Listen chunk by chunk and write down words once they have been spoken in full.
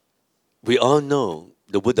We all know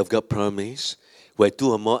the word of God promise, where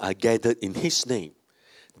two or more are gathered in His name,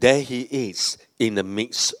 there He is in the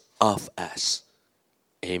midst of us.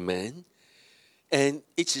 Amen. And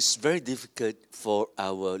it is very difficult for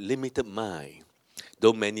our limited mind.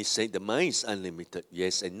 Though many say the mind is unlimited,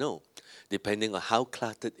 yes and no, depending on how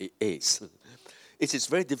cluttered it is. It is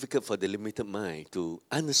very difficult for the limited mind to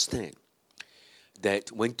understand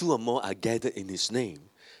that when two or more are gathered in His name,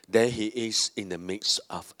 there He is in the midst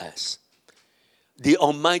of us. The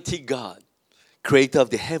Almighty God, creator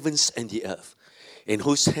of the heavens and the earth, in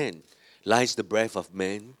whose hand lies the breath of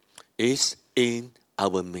man, is in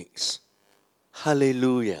our midst.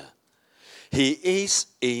 Hallelujah. He is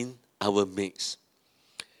in our midst.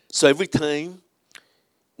 So every time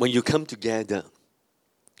when you come together,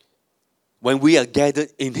 when we are gathered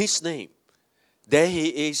in His name, there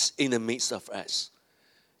He is in the midst of us.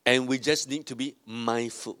 And we just need to be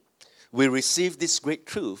mindful. We receive this great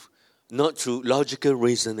truth not through logical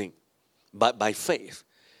reasoning, but by faith,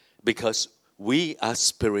 because we are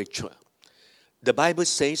spiritual. The Bible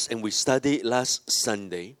says, and we studied last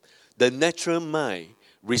Sunday, the natural mind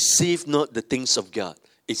receives not the things of God.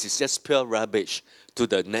 It is just pure rubbish to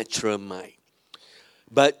the natural mind.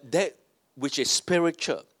 But that which is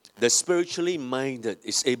spiritual, the spiritually minded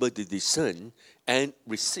is able to discern and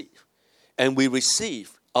receive. And we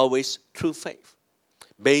receive always through faith,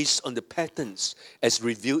 based on the patterns as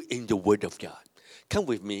revealed in the Word of God. Come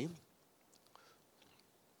with me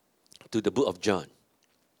to the book of John.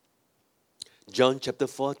 John chapter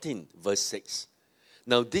 14, verse 6.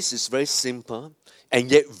 Now this is very simple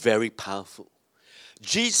and yet very powerful.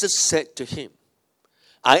 Jesus said to him,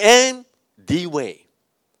 I am the way,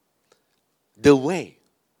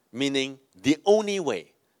 meaning the only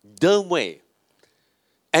way,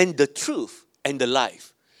 and the truth and the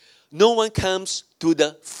life. No one comes to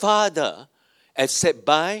the Father except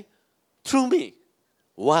through me.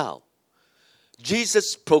 Wow.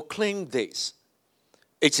 Jesus proclaimed this.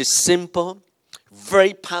 It is simple,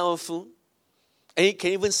 very powerful, and it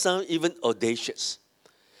can even sound audacious.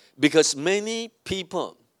 Because many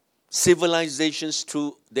people, civilizations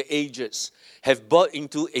through the ages, have bought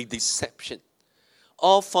into a deception.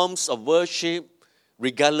 All forms of worship,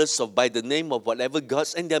 regardless of by the name of whatever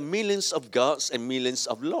gods, and there are millions of gods and millions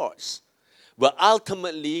of lords, will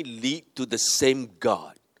ultimately lead to the same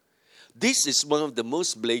God. This is one of the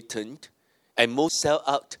most blatant and most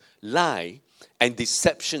sell-out lie and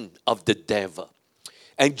deception of the devil.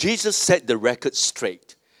 And Jesus set the record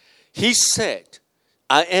straight. He said,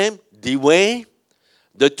 I am the way,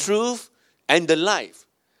 the truth, and the life.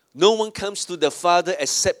 No one comes to the Father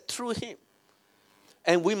except through Him.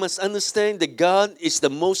 And we must understand that God is the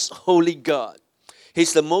most holy God.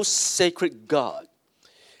 He's the most sacred God.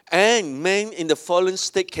 And man in the fallen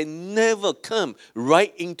state can never come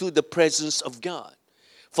right into the presence of God.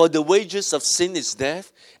 For the wages of sin is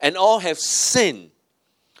death, and all have sinned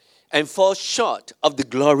and fall short of the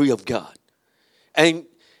glory of God. And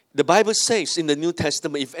the Bible says in the New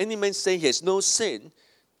Testament, if any man say he has no sin,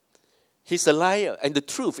 he's a liar, and the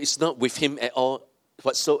truth is not with him at all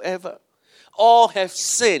whatsoever. All have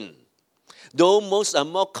sinned, though most are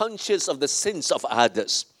more conscious of the sins of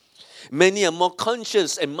others. Many are more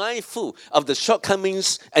conscious and mindful of the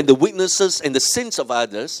shortcomings and the weaknesses and the sins of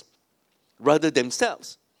others rather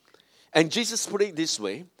themselves. And Jesus put it this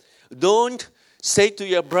way, don't say to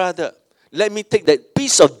your brother, let me take that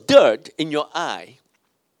piece of dirt in your eye,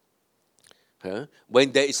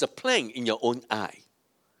 when there is a plank in your own eye.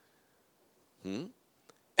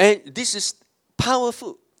 And this is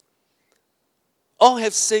powerful. All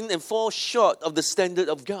have sinned and fall short of the standard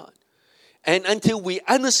of God. And until we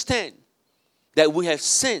understand that we have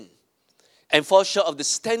sinned and fall short of the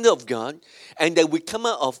standard of God, and that we come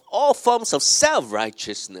out of all forms of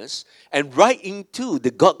self-righteousness and right into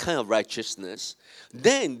the God kind of righteousness,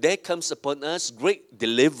 then there comes upon us great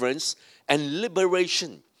deliverance and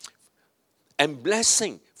liberation and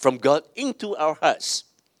blessing from God into our hearts.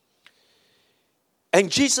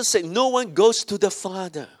 And Jesus said, no one goes to the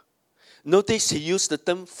Father. Notice he used the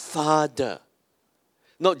term Father.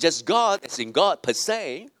 Not just God, as in God per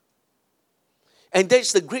se. And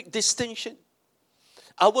that's the great distinction.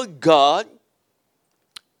 Our God,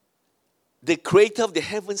 the creator of the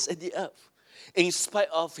heavens and the earth, in spite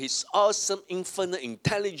of his awesome infinite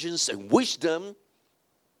intelligence and wisdom,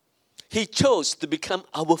 he chose to become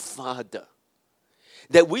our Father.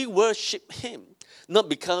 That we worship him, not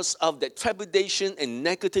because of that trepidation and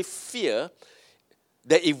negative fear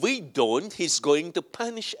that if we don't, he's going to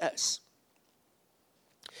punish us.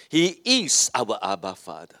 He is our Abba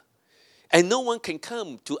Father. And no one can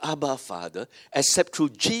come to Abba Father except through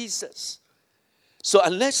Jesus. So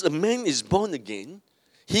unless a man is born again,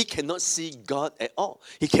 he cannot see God at all.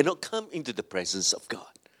 He cannot come into the presence of God.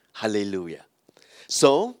 Hallelujah.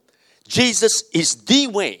 So, Jesus is the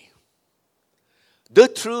way, the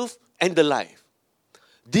truth, and the life.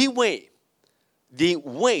 The way,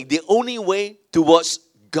 the only way towards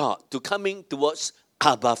God, to coming towards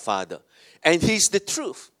Abba Father. And He's the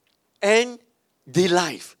truth and the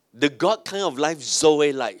life, the God kind of life,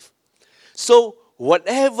 Zoe life. So,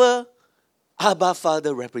 whatever Abba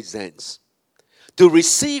Father represents, to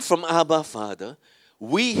receive from Abba Father,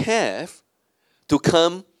 we have to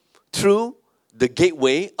come through the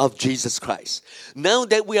gateway of Jesus Christ. Now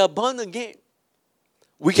that we are born again,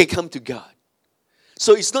 we can come to God.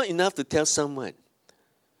 So it's not enough to tell someone,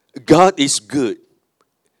 God is good.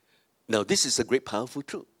 Now this is a great powerful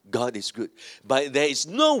truth. God is good. But there is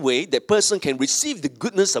no way that person can receive the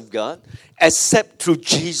goodness of God except through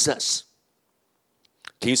Jesus.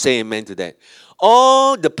 Can you say amen to that?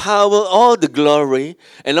 All the power, all the glory,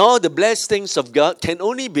 and all the blessings of God can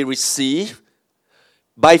only be received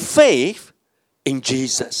by faith in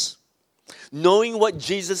Jesus. Knowing what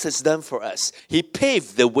Jesus has done for us. He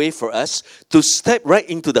paved the way for us to step right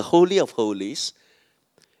into the Holy of Holies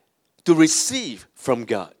to receive from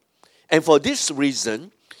God. And for this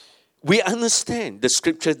reason, we understand the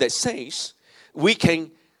scripture that says we can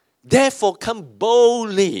therefore come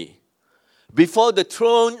boldly before the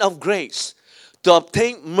throne of grace to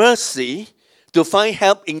obtain mercy, to find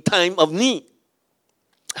help in time of need.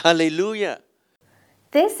 Hallelujah.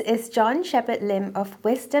 This is John Shepherd Lim of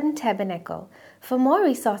Wisdom Tabernacle. For more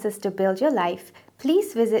resources to build your life,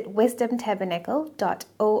 please visit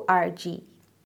wisdomtabernacle.org.